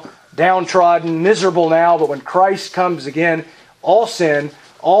now, downtrodden, miserable now. But when Christ comes again, all sin,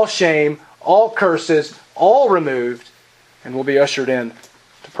 all shame, all curses, all removed, and we'll be ushered in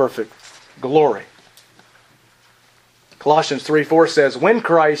to perfect glory. Colossians 3:4 says, when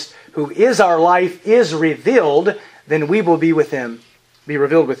Christ, who is our life, is revealed, then we will be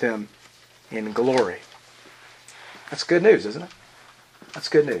revealed with Him in glory. That's good news, isn't it? That's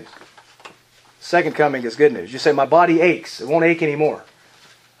good news. Second coming is good news. You say, my body aches. It won't ache anymore.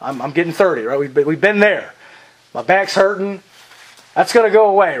 I'm getting 30, right? We've been there. My back's hurting. That's going to go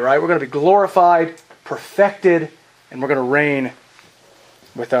away, right? We're going to be glorified, perfected, and we're going to reign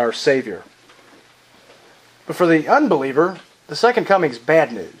with our Savior. But for the unbeliever, the second coming is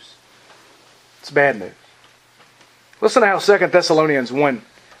bad news. It's bad news. Listen to how 2 Thessalonians 1. In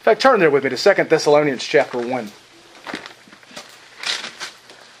fact, turn there with me to 2 Thessalonians chapter 1.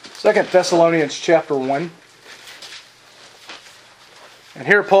 2 Thessalonians chapter 1. And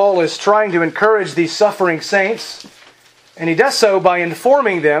here Paul is trying to encourage these suffering saints, and he does so by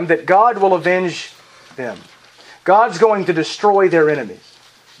informing them that God will avenge them. God's going to destroy their enemies.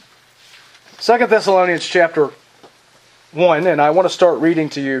 2 Thessalonians chapter 1, and I want to start reading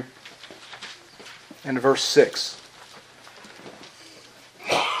to you in verse 6.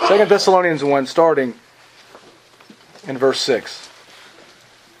 2 Thessalonians 1, starting in verse 6.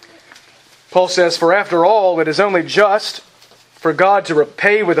 Paul says, for after all, it is only just for God to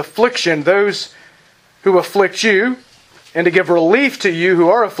repay with affliction those who afflict you, and to give relief to you who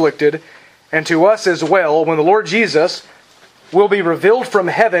are afflicted, and to us as well, when the Lord Jesus will be revealed from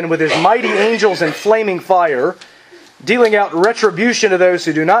heaven with His mighty angels in flaming fire, dealing out retribution to those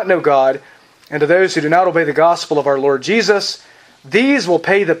who do not know God, and to those who do not obey the gospel of our Lord Jesus. These will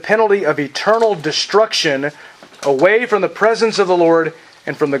pay the penalty of eternal destruction away from the presence of the Lord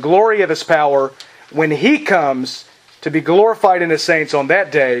and from the glory of His power, when He comes to be glorified in His saints on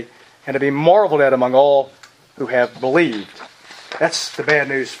that day, and to be marveled at among all who have believed. That's the bad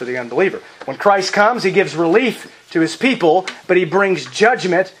news for the unbeliever. When Christ comes, He gives relief to His people, but He brings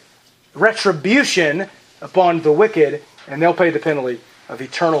judgment, retribution upon the wicked, and they'll pay the penalty of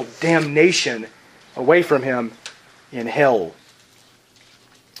eternal damnation away from Him in hell.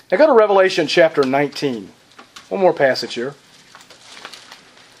 Now go to Revelation chapter 19. One more passage here.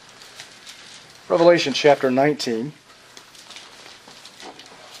 Revelation chapter 19.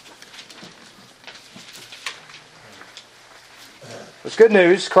 It's good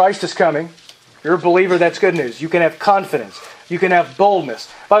news. Christ is coming. If you're a believer, that's good news. You can have confidence. You can have boldness.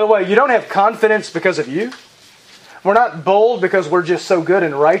 By the way, you don't have confidence because of you. We're not bold because we're just so good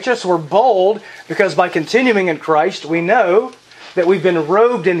and righteous. We're bold because by continuing in Christ, we know that we've been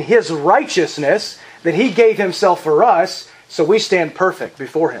robed in His righteousness, that He gave Himself for us, so we stand perfect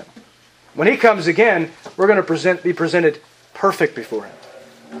before Him. When He comes again, we're going to be presented perfect before Him.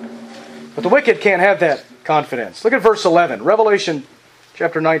 But the wicked can't have that confidence. Look at verse 11. Revelation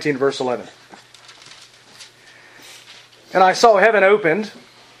chapter 19, verse 11. And I saw heaven opened,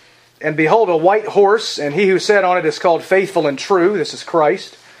 and behold, a white horse, and He who sat on it is called Faithful and True. This is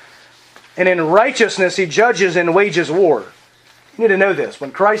Christ. And in righteousness He judges and wages war. You need to know this.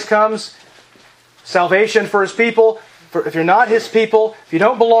 When Christ comes, salvation for His people. If you're not His people, if you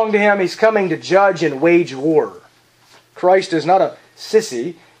don't belong to Him, He's coming to judge and wage war. Christ is not a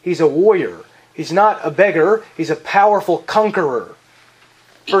sissy. He's a warrior. He's not a beggar. He's a powerful conqueror.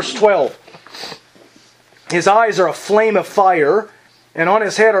 Verse 12. His eyes are a flame of fire, and on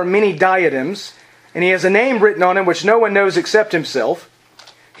His head are many diadems, and He has a name written on Him which no one knows except Himself.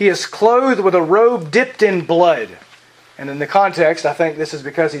 He is clothed with a robe dipped in blood. And in the context, I think this is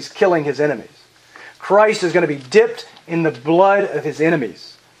because He's killing His enemies. Christ is going to be dipped in the blood of His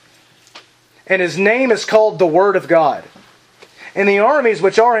enemies. And His name is called the Word of God. And the armies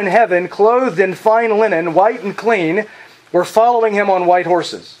which are in heaven, clothed in fine linen, white and clean, were following Him on white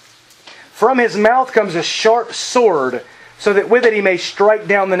horses. From His mouth comes a sharp sword, so that with it He may strike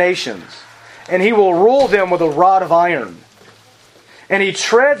down the nations. And He will rule them with a rod of iron. And He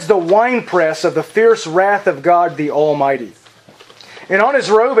treads the winepress of the fierce wrath of God the Almighty. And on His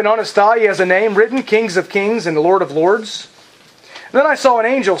robe and on His thigh He has a name written, Kings of Kings and the Lord of Lords. And then I saw an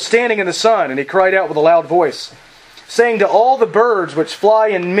angel standing in the sun, and he cried out with a loud voice, saying to all the birds which fly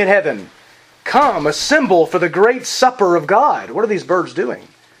in mid-heaven, Come, assemble for the great supper of God. What are these birds doing?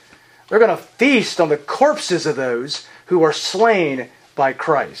 They're going to feast on the corpses of those who are slain by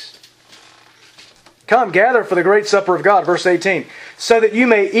Christ. Come, gather for the great supper of God. Verse 18. So that you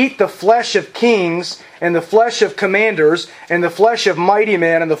may eat the flesh of kings, and the flesh of commanders, and the flesh of mighty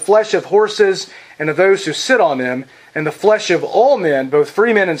men, and the flesh of horses, and of those who sit on them, and the flesh of all men, both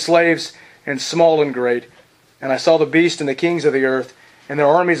free men and slaves, and small and great. And I saw the beast and the kings of the earth, and their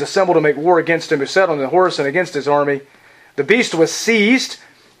armies assembled to make war against him who sat on the horse and against his army. The beast was seized,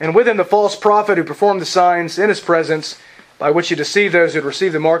 and with him the false prophet who performed the signs in his presence, by which he deceived those who had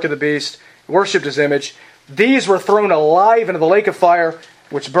received the mark of the beast, worshipped his image. These were thrown alive into the lake of fire,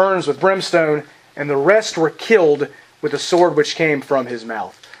 which burns with brimstone, and the rest were killed with the sword which came from his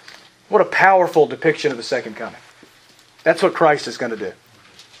mouth. What a powerful depiction of the second coming. That's what Christ is going to do.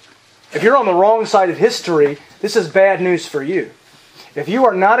 If you're on the wrong side of history, this is bad news for you. If you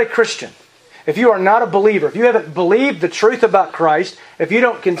are not a Christian, if you are not a believer, if you haven't believed the truth about Christ, if you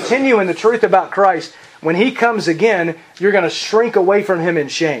don't continue in the truth about Christ, when He comes again, you're going to shrink away from Him in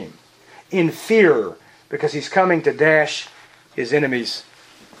shame, in fear, because He's coming to dash His enemies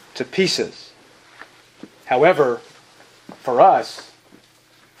to pieces. However, for us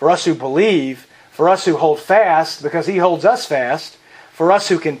who believe, for us who hold fast, because He holds us fast, for us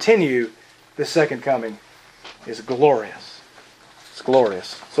who continue, the second coming is glorious. It's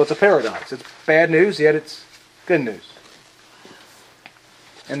glorious. So it's a paradox. It's bad news, yet it's good news.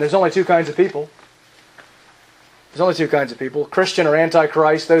 And there's only two kinds of people. There's only two kinds of people. Christian or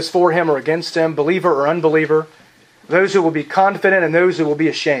Antichrist. Those for Him or against Him. Believer or unbeliever. Those who will be confident and those who will be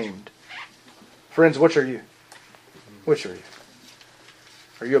ashamed. Friends, which are you? Which are you?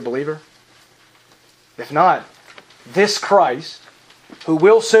 Are you a believer? If not, this Christ, who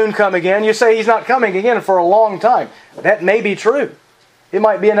will soon come again, you say He's not coming again for a long time. That may be true. It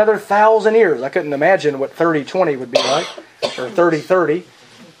might be another 1,000 years. I couldn't imagine what 30-20 would be like, or 30-30.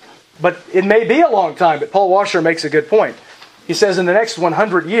 But it may be a long time. But Paul Washer makes a good point. He says in the next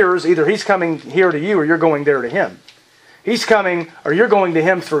 100 years, either He's coming here to you or you're going there to Him. He's coming or you're going to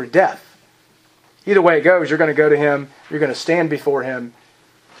Him through death. Either way it goes, you're going to go to Him, you're going to stand before Him.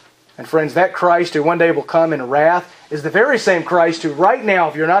 And friends, that Christ who one day will come in wrath is the very same Christ who right now,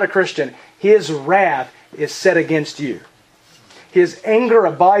 if you're not a Christian, His wrath is set against you. His anger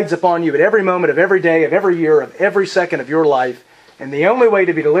abides upon you at every moment of every day, of every year, of every second of your life. And the only way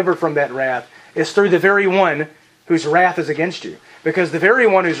to be delivered from that wrath is through the very one whose wrath is against you. Because the very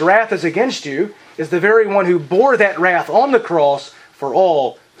one whose wrath is against you is the very one who bore that wrath on the cross for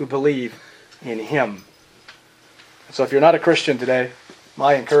all who believe in Him. So if you're not a Christian today,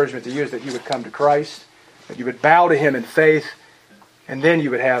 my encouragement to you is that you would come to Christ, that you would bow to Him in faith, and then you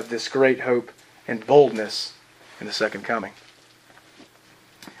would have this great hope and boldness in the second coming.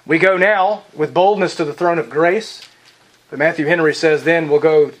 We go now with boldness to the throne of grace, but Matthew Henry says then we'll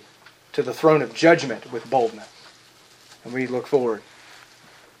go to the throne of judgment with boldness. And we look forward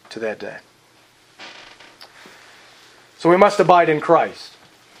to that day. So we must abide in Christ.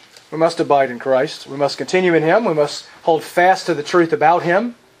 We must abide in Christ. We must continue in Him. We must hold fast to the truth about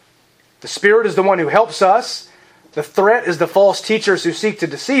Him. The Spirit is the one who helps us. The threat is the false teachers who seek to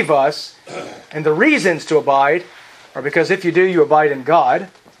deceive us. And the reasons to abide are because if you do, you abide in God.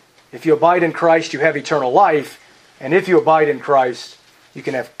 If you abide in Christ, you have eternal life. And if you abide in Christ, you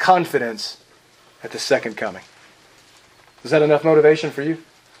can have confidence at the second coming. Is that enough motivation for you?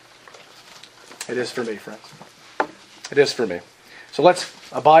 It is for me, friends. It is for me. So let's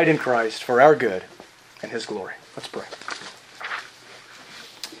abide in Christ for our good and His glory. Let's pray.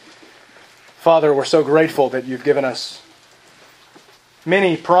 Father, we're so grateful that You've given us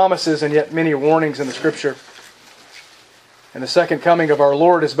many promises and yet many warnings in the Scripture. And the second coming of our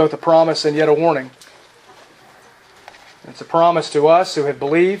Lord is both a promise and yet a warning. It's a promise to us who have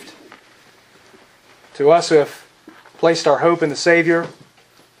believed, to us who have placed our hope in the Savior.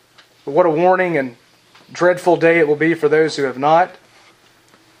 But what a warning and dreadful day it will be for those who have not.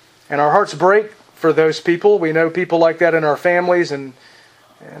 And our hearts break for those people. We know people like that in our families and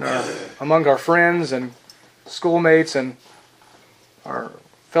among our friends and schoolmates and our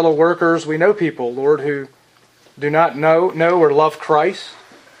fellow workers. We know people, Lord, who do not know or love Christ,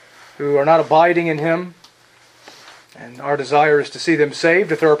 who are not abiding in Him. And our desire is to see them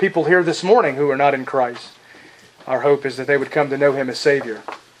saved. If there are people here this morning who are not in Christ, our hope is that they would come to know Him as Savior,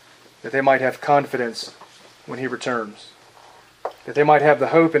 that they might have confidence when He returns, that they might have the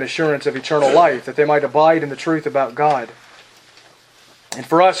hope and assurance of eternal life, that they might abide in the truth about God. And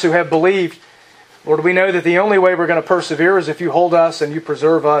for us who have believed, Lord, we know that the only way we're going to persevere is if You hold us and You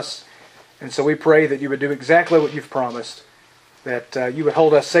preserve us. And so we pray that You would do exactly what You've promised, that You would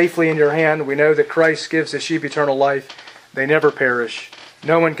hold us safely in Your hand. We know that Christ gives His sheep eternal life. They never perish.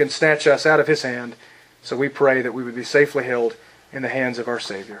 No one can snatch us out of His hand. So we pray that we would be safely held in the hands of our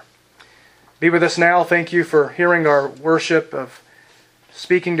Savior. Be with us now. Thank You for hearing our worship, of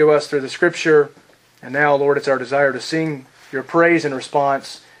speaking to us through the Scripture. And now, Lord, it's our desire to sing Your praise in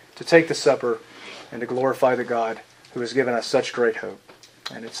response, to take the supper, and to glorify the God who has given us such great hope.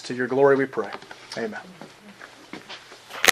 And it's to your glory we pray. Amen.